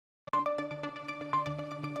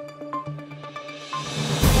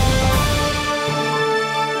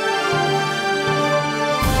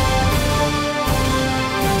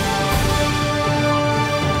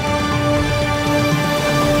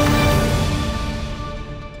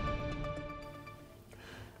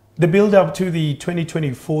The build-up to the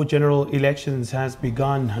 2024 general elections has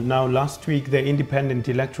begun. Now, last week, the Independent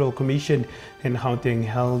Electoral Commission in Gauteng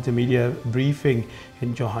held a media briefing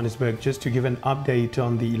in Johannesburg just to give an update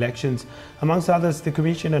on the elections. Amongst others, the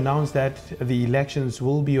Commission announced that the elections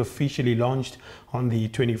will be officially launched on the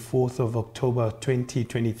 24th of October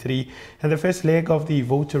 2023, and the first leg of the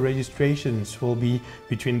voter registrations will be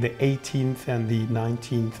between the 18th and the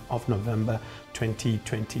 19th of November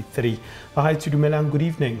 2023. Hi, Tudumelang, good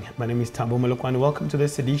evening. My name is Tambo Malokwane. Welcome to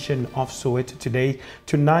this edition of Soweto Today.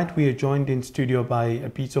 Tonight we are joined in studio by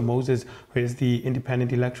Pitso Moses, who is the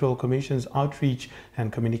Independent Electoral Commission's Outreach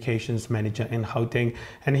and Communications Manager in Gauteng,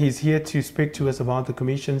 and he's here to speak to us about the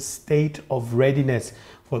Commission's state of readiness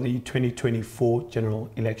for the 2024 general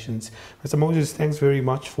elections. Mr. Moses, thanks very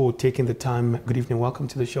much for taking the time. Good evening. Welcome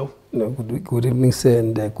to the show. No, good evening, sir,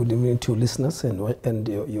 and good evening to listeners and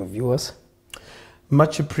your viewers.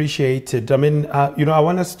 Much appreciated. I mean, I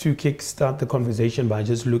want us to kickstart the conversation by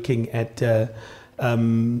just looking at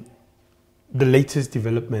the latest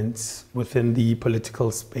developments within the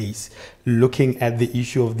political space, looking at the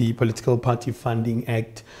issue of the Political Party Funding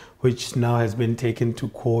Act, which now has been taken to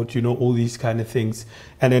court, all these kind of things.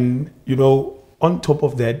 And then, on top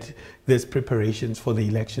of that, there's preparations for the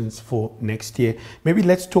elections for next year. Maybe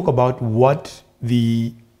let's talk about what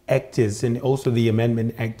the Act is and also the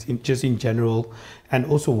Amendment Act just in general, and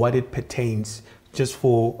also what it pertains just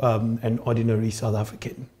for an ordinary South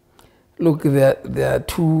African. Look, there are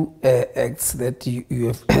two acts that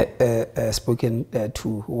you have spoken to.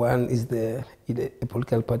 One is the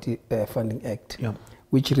Political Party Funding Act,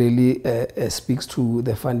 which really speaks to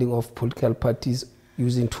the funding of political parties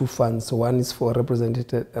using two funds. One is for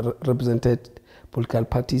represented political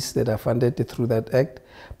parties that are funded through that act,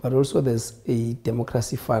 but also there's a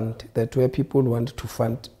democracy fund that where people want to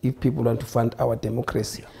fund, if people want to fund our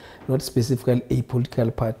democracy, not specifically a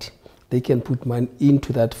political party, they can put money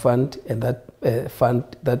into that fund, and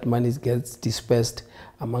that money gets dispersed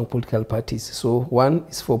among political parties. So one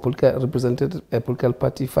is for represented political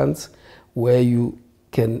party funds, where you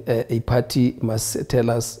can a party must tell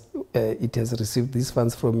us it has received these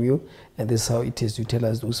funds from you, and this is how it is. You tell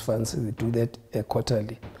us those funds. We do that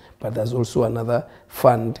quarterly. But there's also another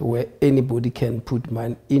fund where anybody can put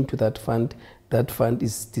money into that fund. That fund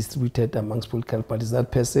is distributed amongst political parties.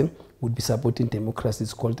 That person would be supporting democracy.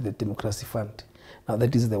 It's called the Democracy Fund. Now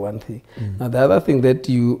that is the one thing. Now the other thing that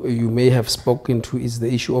you may have spoken to is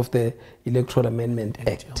the issue of the Electoral Amendment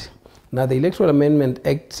Act. Now the Electoral Amendment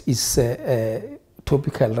Act is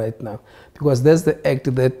topical right now, because there's the act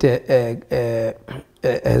that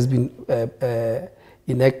has been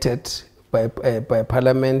enacted by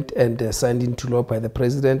Parliament and signed into law by the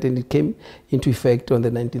President, and it came into effect on the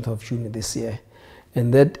 19th of June this year.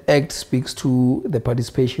 And that act speaks to the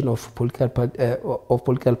participation of political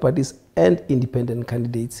parties and independent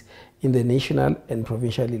candidates in the national and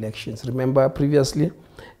provincial elections. Remember, previously,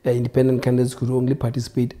 independent candidates could only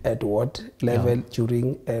participate at ward level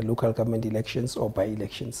during local government elections or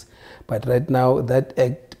by-elections. But right now, that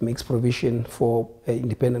act makes provision for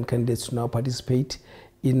independent candidates to now participate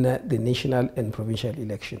in the national and provincial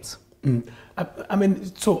elections. I mean,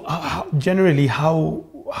 so generally,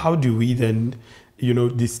 how do we then,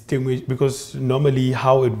 distinguish? Because normally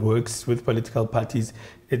how it works with political parties,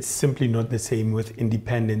 it's simply not the same with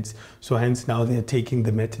independents. So hence now they're taking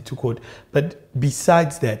the matter to court. But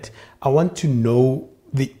besides that, I want to know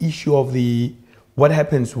the issue of what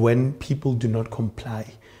happens when people do not comply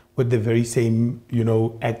with the very same,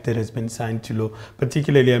 act that has been signed to law.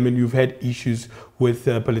 Particularly, I mean, you've had issues with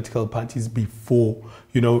political parties before,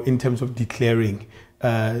 in terms of declaring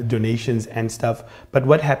donations and stuff. But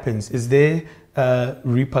what happens? Is there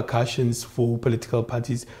repercussions for political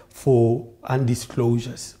parties for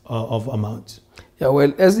undisclosures of amounts? Yeah,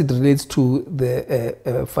 well, as it relates to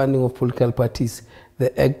the funding of political parties,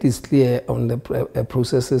 the Act is clear on the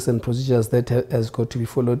processes and procedures that has got to be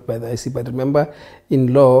followed by the IEC. But remember,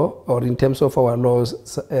 in law, or in terms of our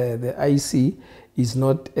laws, the IEC is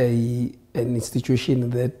not an institution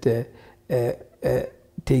that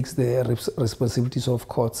takes the responsibilities of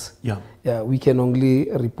courts. Yeah, we can only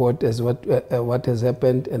report as what has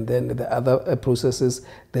happened, and then the other processes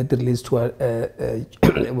that relates to what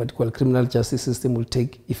we call criminal justice system will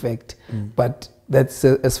take effect. But that's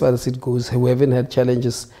as far as it goes. We haven't had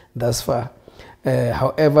challenges thus far.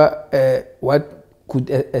 However, what could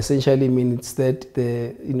essentially mean is that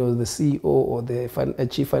the CEO or the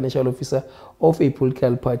chief financial officer of a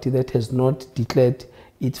political party that has not declared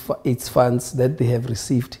its funds that they have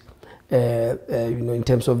received, in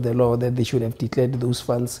terms of the law, that they should have declared those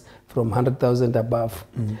funds from 100,000 above.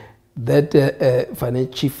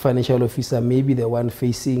 that chief financial officer may be the one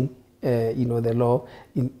facing the law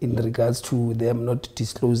in regards to them not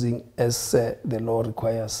disclosing as the law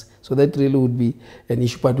requires. So that really would be an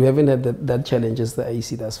issue, but we haven't had that challenge as the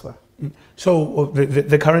IEC thus far. So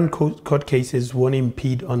the current court cases won't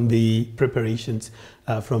impede on the preparations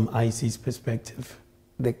from IEC's perspective?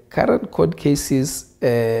 The current court cases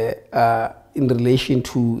are in relation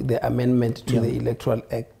to the amendment to the Electoral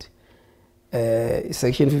Act.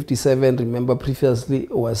 Section 57, remember previously,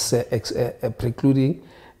 was precluding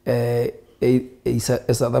a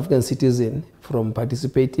South African citizen from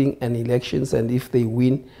participating in elections, and if they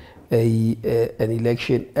win an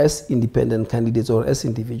election as independent candidates or as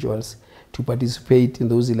individuals, to participate in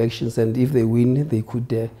those elections, and if they win, they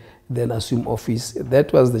could then assume office.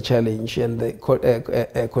 That was the challenge, and the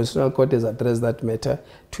Constitutional Court has addressed that matter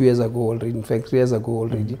 2 years ago already, in fact 3 years ago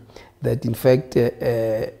already, that in fact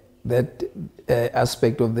that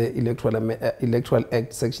aspect of the Electoral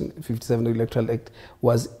Act, Section 57 of the Electoral Act,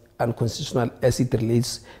 was unconstitutional as it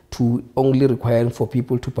relates to only requiring for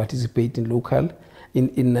people to participate in local,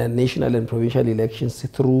 in national and provincial elections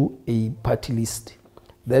through a party list.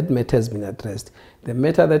 That matter has been addressed. The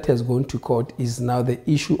matter that has gone to court is now the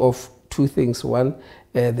issue of two things. One,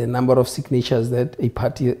 the number of signatures that a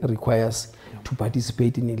party requires to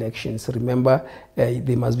participate in elections. Remember,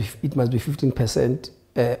 it must be 15%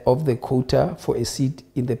 of the quota for a seat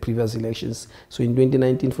in the previous elections. So in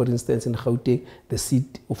 2019, for instance, in Gauteng, the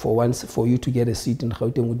seat for you to get a seat in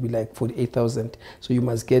Gauteng would be like 48,000. So you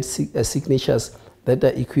must get signatures that are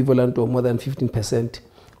equivalent or more than 15%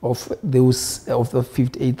 of those of the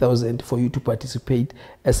 58,000 for you to participate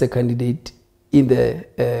as a candidate in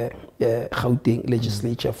the Gauteng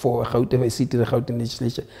legislature, for a seat in the Gauteng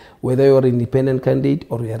legislature, whether you're an independent candidate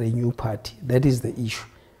or you're a new party. That is the issue.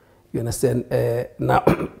 You understand? Now,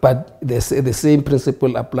 but the same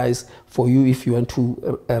principle applies for you if you want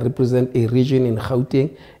to represent a region in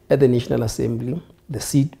Gauteng at the National Assembly. The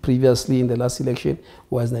seat previously in the last election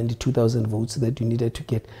was 92,000 votes that you needed to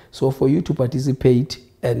get. So for you to participate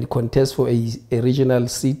and contest for a regional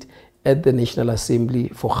seat at the National Assembly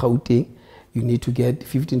for Gauteng, you need to get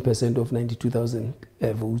 15% of 92,000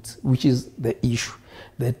 votes, which is the issue.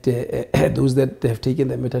 That those that have taken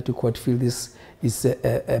the matter to court feel this is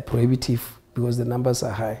prohibitive because the numbers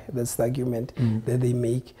are high. That's the argument that they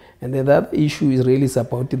make. And then that issue is really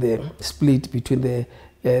about the split between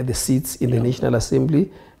the seats in the National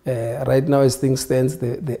Assembly. Right now, as things stands,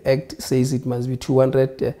 the Act says it must be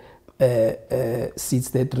 200 seats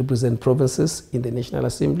that represent provinces in the National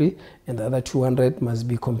Assembly, and the other 200 must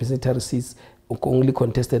be compensatory seats only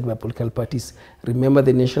contested by political parties. Remember,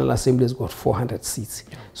 the National Assembly has got 400 seats.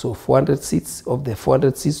 So 400 seats, of the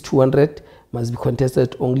 400 seats, 200 must be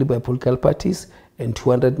contested only by political parties, and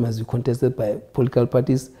 200 must be contested by political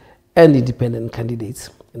parties and independent candidates.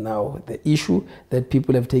 Now, the issue that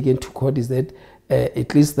people have taken to court is that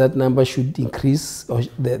at least that number should increase, or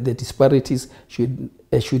the disparities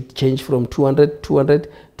should change from 200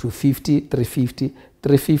 to 50, 350.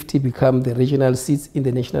 350 become the regional seats in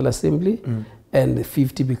the National Assembly, and the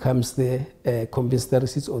 50 becomes the compensatory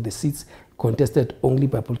seats, or the seats contested only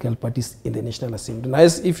by political parties in the National Assembly. Now,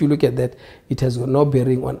 if you look at that, it has no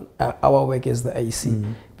bearing on our work as the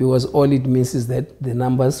IEC, because all it means is that the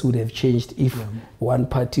numbers would have changed if one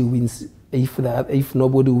party wins. If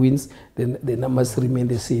nobody wins, then the numbers remain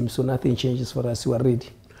the same. So nothing changes for us. We are ready.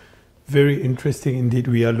 Very interesting indeed.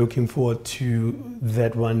 We are looking forward to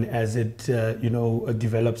that one as it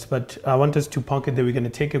develops. But I want us to park it there. We're going to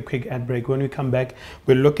take a quick ad break. When we come back,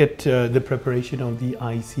 we'll look at the preparation of the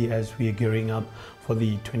IEC as we are gearing up for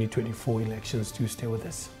the 2024 elections. Do stay with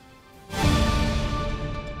us.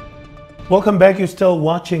 Welcome back. You're still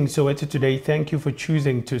watching Soweto Today. Thank you for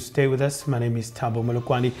choosing to stay with us. My name is Thabo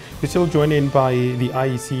Molokwani. We're still joined in by the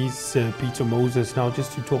IEC's Pitso Moses now,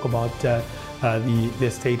 just to talk about the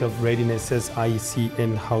state of readiness as IEC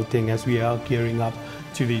in Gauteng as we are gearing up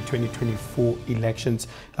to the 2024 elections.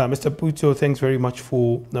 Mr. Pitso, thanks very much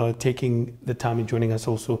for taking the time and joining us,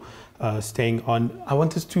 also staying on. I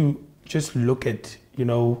want us to just look at,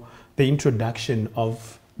 the introduction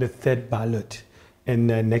of the third ballot in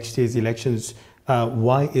next year's elections.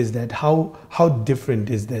 Why is that? How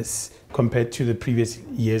different is this compared to the previous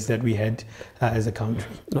years that we had as a country?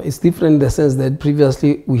 No, it's different in the sense that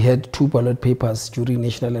previously we had two ballot papers during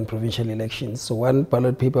national and provincial elections. So one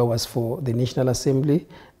ballot paper was for the National Assembly,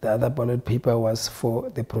 the other ballot paper was for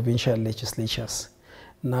the provincial legislatures.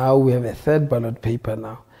 Now we have a third ballot paper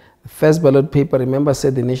now. The first ballot paper, remember,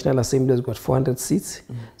 said the National Assembly has got 400 seats.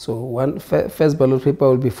 So first ballot paper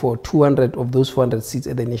will be for 200 of those 400 seats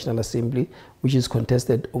at the National Assembly, which is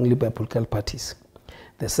contested only by political parties.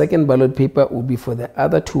 The second ballot paper will be for the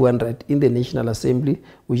other 200 in the National Assembly,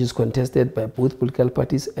 which is contested by both political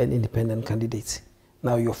parties and independent candidates.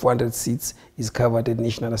 Now your 400 seats is covered at the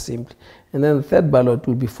National Assembly. And then the third ballot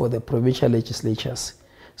will be for the provincial legislatures.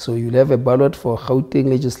 So you'll have a ballot for Gauteng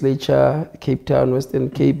legislature, Cape Town,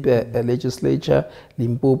 Western Cape legislature,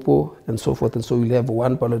 Limpopo, and so forth. And so you'll have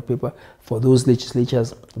one ballot paper for those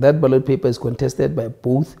legislatures. That ballot paper is contested by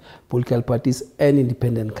both political parties and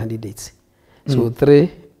independent candidates. So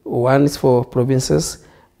three, one is for provinces,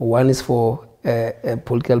 one is for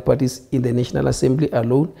political parties in the National Assembly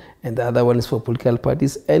alone, and the other one is for political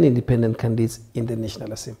parties and independent candidates in the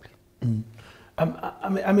National Assembly.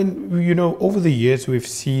 I mean, you know, over the years we've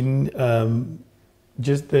seen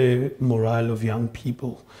just the morale of young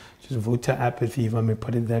people, just voter apathy, if I may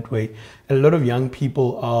put it that way. A lot of young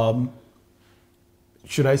people are,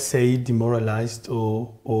 should I say, demoralized,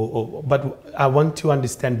 but I want to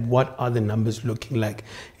understand what are the numbers looking like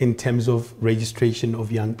in terms of registration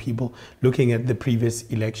of young people looking at the previous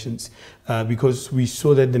elections, because we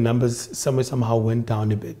saw that the numbers somehow went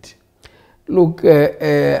down a bit. Look,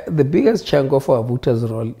 the biggest chunk of our voters'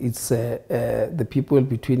 roll is the people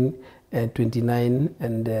between 29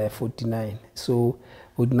 and 49. So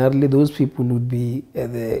ordinarily those people would be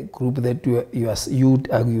the group that you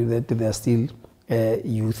would argue that they are still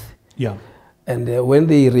youth. Yeah. And when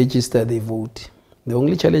they register, they vote. The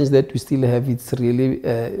only challenge that we still have is really,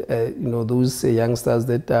 you know, those youngsters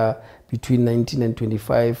that are between 19 and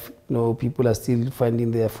 25. You know, people are still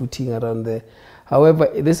finding their footing around there.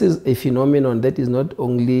 However, this is a phenomenon that is not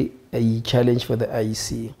only a challenge for the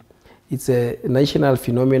IEC. It's a national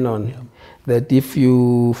phenomenon that if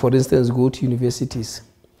you, for instance, go to universities,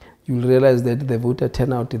 you'll realize that the voter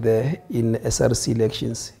turnout there in SRC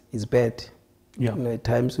elections is bad. Yeah. You know, at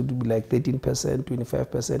times it would be like 13%,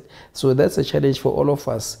 25%. So that's a challenge for all of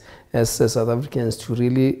us as South Africans to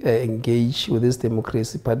really engage with this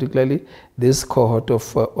democracy, particularly this cohort of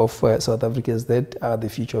South Africans that are the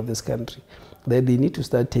future of this country. That they need to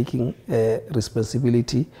start taking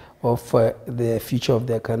responsibility of the future of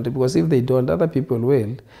their country, because if they don't, other people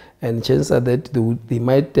will. And chances are that they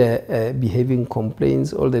might be having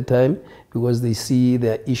complaints all the time because they see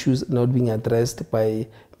their issues not being addressed by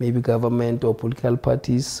maybe government or political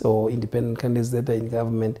parties or independent candidates that are in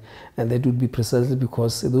government. And that would be precisely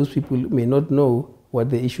because those people may not know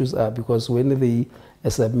what the issues are, because when they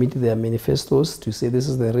submit their manifestos to say this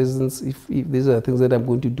is the reasons, if these are the things that I'm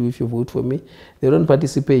going to do if you vote for me, they don't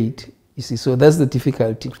participate, you see. So that's the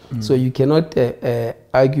difficulty. So you cannot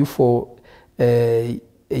argue for a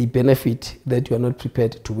benefit that you are not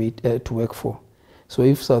prepared to work for. So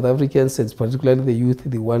if South Africans, and particularly the youth,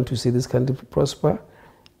 they want to see this country prosper,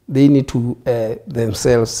 they need to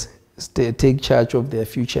themselves take charge of their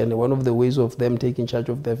future. And one of the ways of them taking charge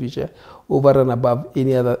of their future, over and above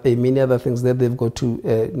many other things that they've got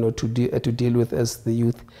to deal with as the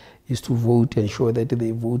youth, is to vote, ensure that they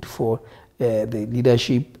vote for the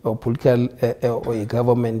leadership or political or a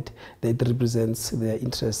government that represents their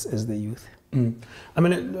interests as the youth. I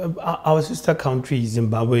mean, our sister country,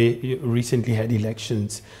 Zimbabwe, recently had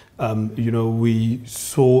elections. You know, we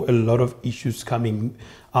saw a lot of issues coming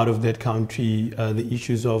out of that country, the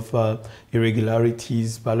issues of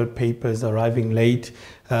irregularities, ballot papers arriving late,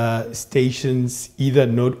 stations either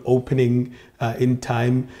not opening in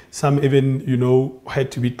time. Some even, you know,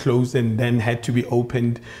 had to be closed and then had to be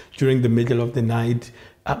opened during the middle of the night.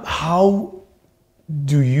 How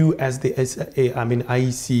do you, as the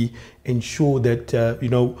IEC, ensure that you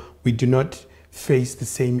know, we do not face the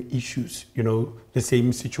same issues, you know, the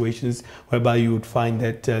same situations whereby you would find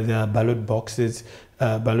that there are ballot boxes,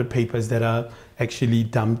 ballot papers that are actually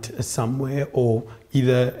dumped somewhere, or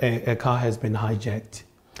either a car has been hijacked?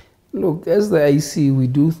 Look, as the IEC, we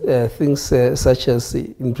do things such as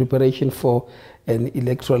in preparation for an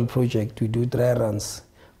electoral project, we do dry runs.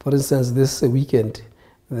 For instance, this weekend,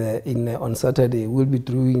 on Saturday, we'll be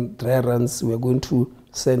doing dry runs. We're going to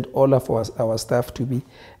send all of our staff to be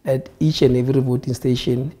at each and every voting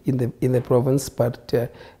station in the province, but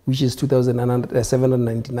which is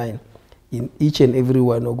 2,799. In each and every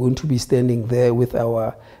one, we're going to be standing there with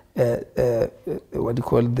our what do you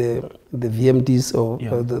call the VMDs or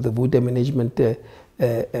the voter management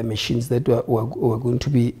machines that we're going to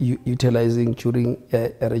be utilizing during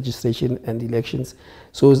registration and elections,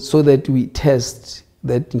 so that we test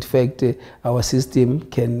that in fact our system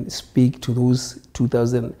can speak to those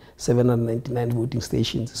 2,799 voting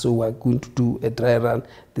stations. So we're going to do a dry run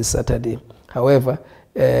this Saturday. However,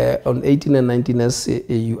 on 18 and 19, as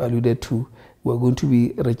you alluded to, we're going to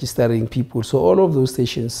be registering people. So all of those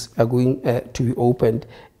stations are going to be opened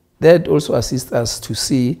that also assists us to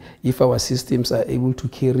see if our systems are able to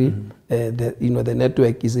carry the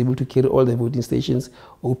network is able to carry all the voting stations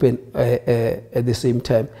open at the same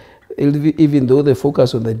time. Even though the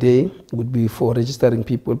focus on the day would be for registering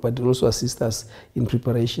people, but it also assists us in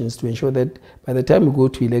preparations to ensure that by the time we go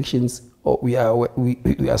to elections, we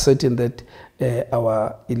are certain that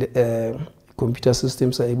our computer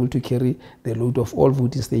systems are able to carry the load of all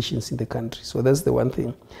voting stations in the country. So that's the one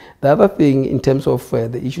thing. The other thing, in terms of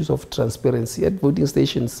the issues of transparency at voting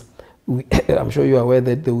stations, I'm sure you are aware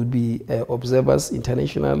that there would be observers,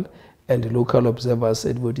 international and local observers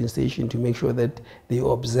at voting station, to make sure that they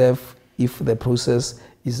observe if the process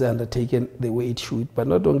is undertaken the way it should. But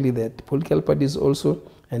not only that, political parties also,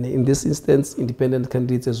 and in this instance, independent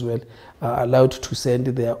candidates as well, are allowed to send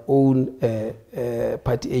their own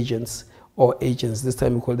party agents or agents. This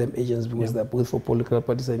time we call them agents because they're both for political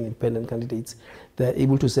parties and independent candidates. They're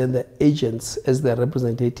able to send their agents as their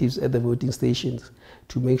representatives at the voting stations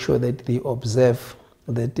to make sure that they observe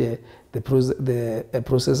that the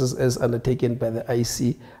processes as undertaken by the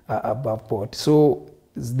IEC are above board. So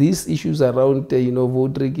these issues around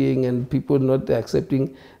vote rigging and people not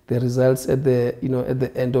accepting the results at the at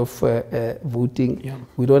the end of voting,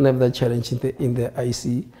 we don't have that challenge in the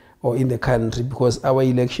IEC or in the country, because our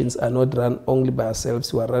elections are not run only by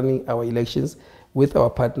ourselves. We are running our elections with our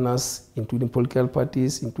partners, including political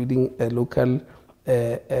parties, including local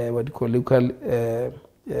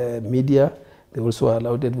media. They also are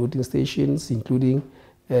allowed at voting stations, including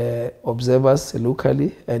observers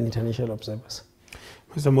locally and international observers.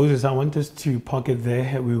 Mr. Moses, I want us to park it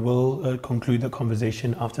there. We will conclude the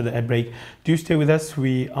conversation after the ad break. Do stay with us.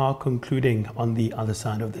 We are concluding on the other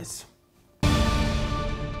side of this.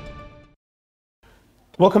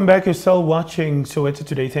 Welcome back. You're still watching Soweto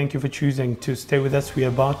Today. Thank you for choosing to stay with us. We are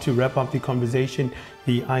about to wrap up the conversation.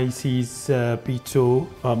 The IEC's Pitso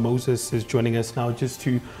Moses is joining us now just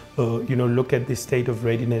to look at the state of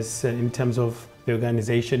readiness in terms of the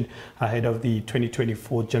organization ahead of the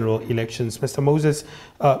 2024 general elections. Mr. Moses,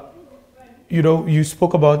 you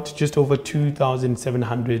spoke about just over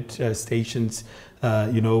 2,700 stations,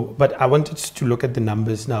 but I wanted to look at the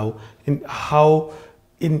numbers now and how,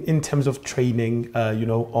 in terms of training,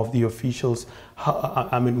 of the officials,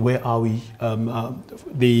 where are we?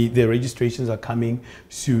 The registrations are coming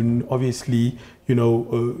soon. Obviously,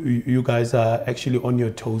 you guys are actually on your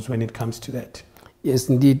toes when it comes to that. Yes,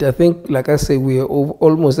 indeed. I think, like I say, we are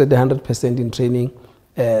almost at 100% in training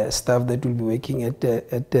staff that will be working at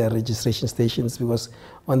the registration stations, because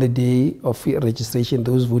on the day of registration,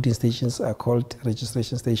 those voting stations are called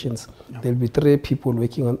registration stations. There will be 3 people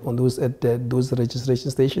working on those at those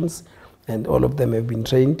registration stations, and all of them have been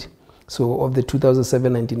trained. So of the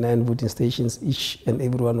 2,799 voting stations, each and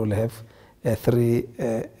everyone will have 3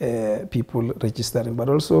 people registering. But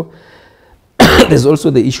also, there's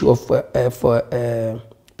also the issue of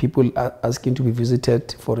people are asking to be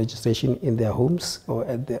visited for registration in their homes or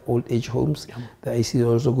at their old age homes. The IEC is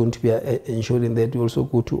also going to be ensuring that we also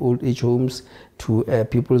go to old age homes, to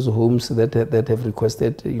people's homes that have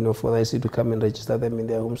requested, for the IEC to come and register them in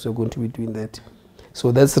their homes. So we're going to be doing that.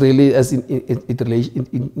 So that's really as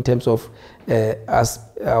in terms of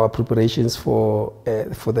our preparations for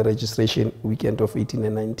the registration weekend of 18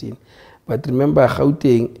 and 19. But remember,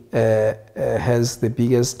 Gauteng has the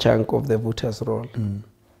biggest chunk of the voters' roll.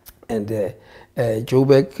 And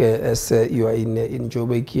Joburg, as you are in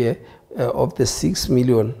Joburg here, of the 6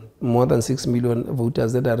 million, more than 6 million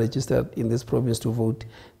voters that are registered in this province to vote,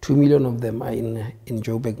 2 million of them are in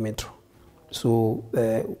Joburg Metro. So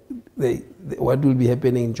what will be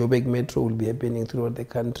happening in Joburg Metro will be happening throughout the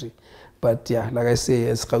country. But yeah, like I say,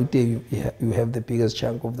 as Gauteng, you have the biggest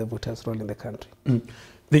chunk of the voters' roll in the country.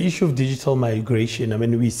 The issue of digital migration,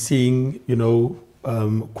 we're seeing,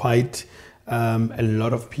 quite a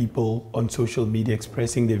lot of people on social media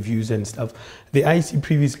expressing their views and stuff. The IEC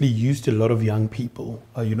previously used a lot of young people,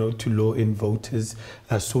 to lure in voters,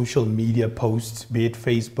 social media posts, be it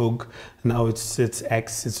Facebook, now it's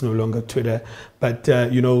X, it's no longer Twitter, but,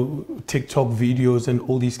 TikTok videos and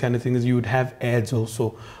all these kind of things. You would have ads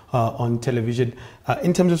also on television.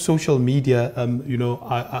 In terms of social media,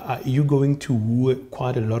 are you going to woo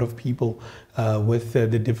quite a lot of people with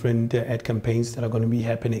the different ad campaigns that are going to be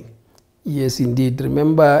happening? Yes, indeed.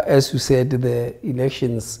 Remember, as you said, the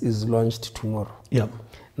elections is launched tomorrow. Yeah.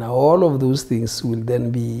 Now, all of those things will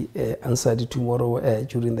then be answered tomorrow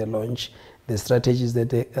during the launch. The strategies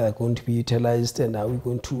that are going to be utilized and how we're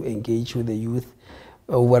going to engage with the youth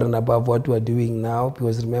over and above what we're doing now.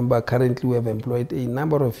 Because remember, currently we have employed a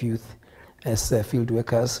number of youth as field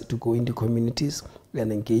workers to go into communities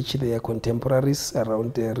and engage their contemporaries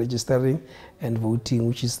around registering and voting,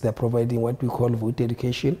 which is they're providing what we call vote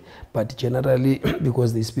education. But generally,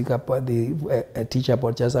 because they speak about, they teach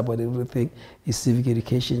about just about everything, is civic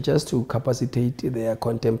education, just to capacitate their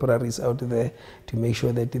contemporaries out there to make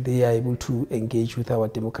sure that they are able to engage with our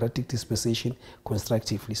democratic dispensation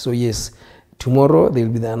constructively. So yes, tomorrow there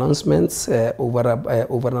will be the announcements over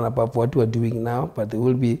and above what we are doing now, but there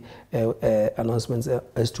will be announcements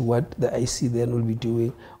as to what the IEC then will be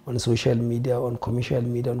doing on social media, on commercial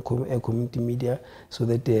media, on community media, so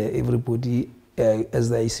that everybody, as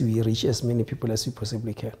the IEC, we reach as many people as we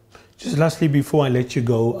possibly can. Just lastly, before I let you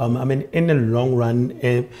go, I mean, in the long run,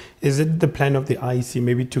 is it the plan of the IEC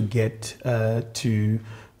maybe to get to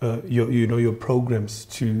your programs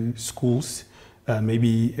to schools?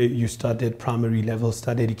 Maybe you start at primary level,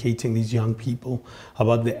 start educating these young people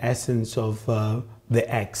about the essence of the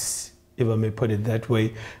Iec'S, if I may put it that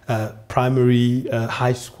way. Primary,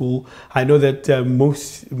 high school. I know that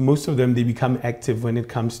most of them, they become active when it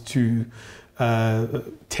comes to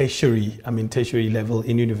tertiary level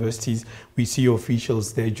in universities. We see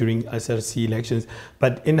officials there during SRC elections,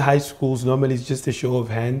 but in high schools normally it's just a show of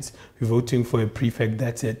hands. We're voting for a prefect,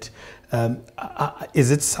 that's it.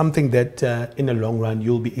 Is it something that in the long run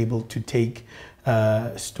you'll be able to take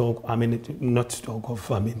stock, not stock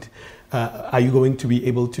of, are you going to be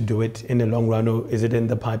able to do it in the long run, or is it in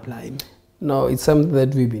the pipeline? No, it's something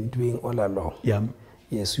that we've been doing all along. Yeah.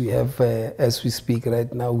 Yes, we have, as we speak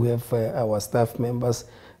right now, we have our staff members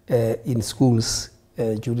in schools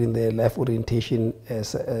during their life orientation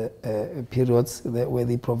periods where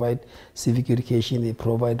they provide civic education, they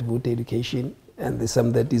provide voter education, and there's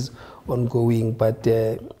some that is ongoing. But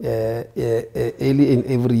early in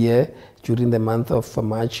every year, during the month of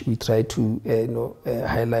March, we try to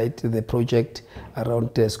highlight the project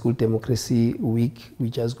around School Democracy Week. We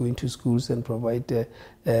just go into schools and provide,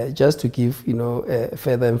 just to give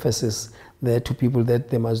further emphasis there to people that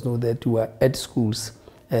they must know that we are at schools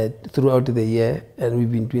throughout the year, and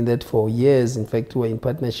we've been doing that for years. In fact, we're in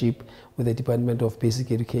partnership with the Department of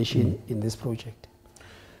Basic Education in this project.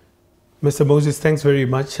 Mr. Moses, thanks very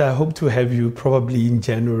much. I hope to have you probably in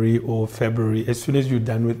January or February, as soon as you're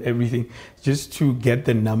done with everything, just to get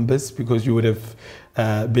the numbers, because you would have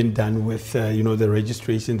been done with the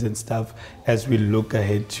registrations and stuff as we look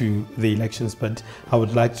ahead to the elections. But I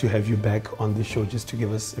would like to have you back on the show just to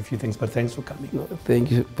give us a few things. But thanks for coming. No,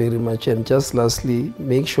 thank you very much. And just lastly,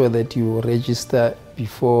 make sure that you register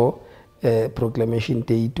before proclamation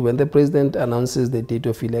date. When the president announces the date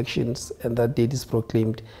of elections and that date is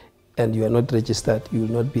proclaimed, and you are not registered, you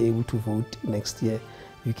will not be able to vote next year.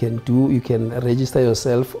 You can register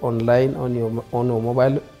yourself online on your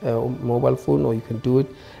mobile phone, or you can do it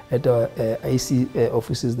at our IEC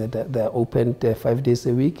offices that are open 5 days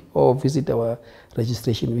a week, or visit our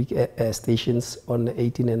registration week stations on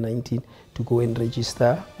 18 and 19 to go and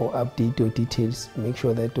register or update your details. Make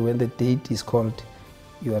sure that when the date is called,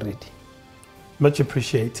 you are ready. Much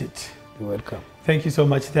appreciated. You're welcome. Thank you so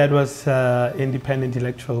much. That was Independent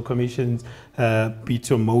Electoral Commission's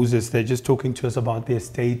Pitso Moses. They're just talking to us about their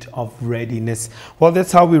state of readiness. Well,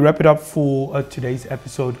 that's how we wrap it up for today's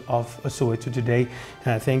episode of Soweto Today.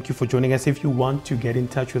 Thank you for joining us. If you want to get in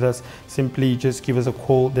touch with us, simply just give us a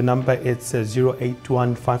call. The number is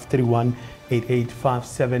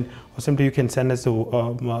 081-531-8857, or simply you can send us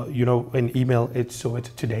an email. It's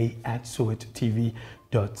sowetotoday@sowetotv.co.za.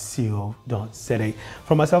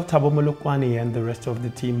 From myself, Thabo Molokwani, and the rest of the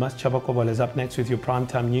team, Mas Chabakobal is up next with your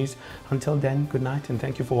primetime news. Until then, good night and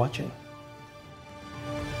thank you for watching.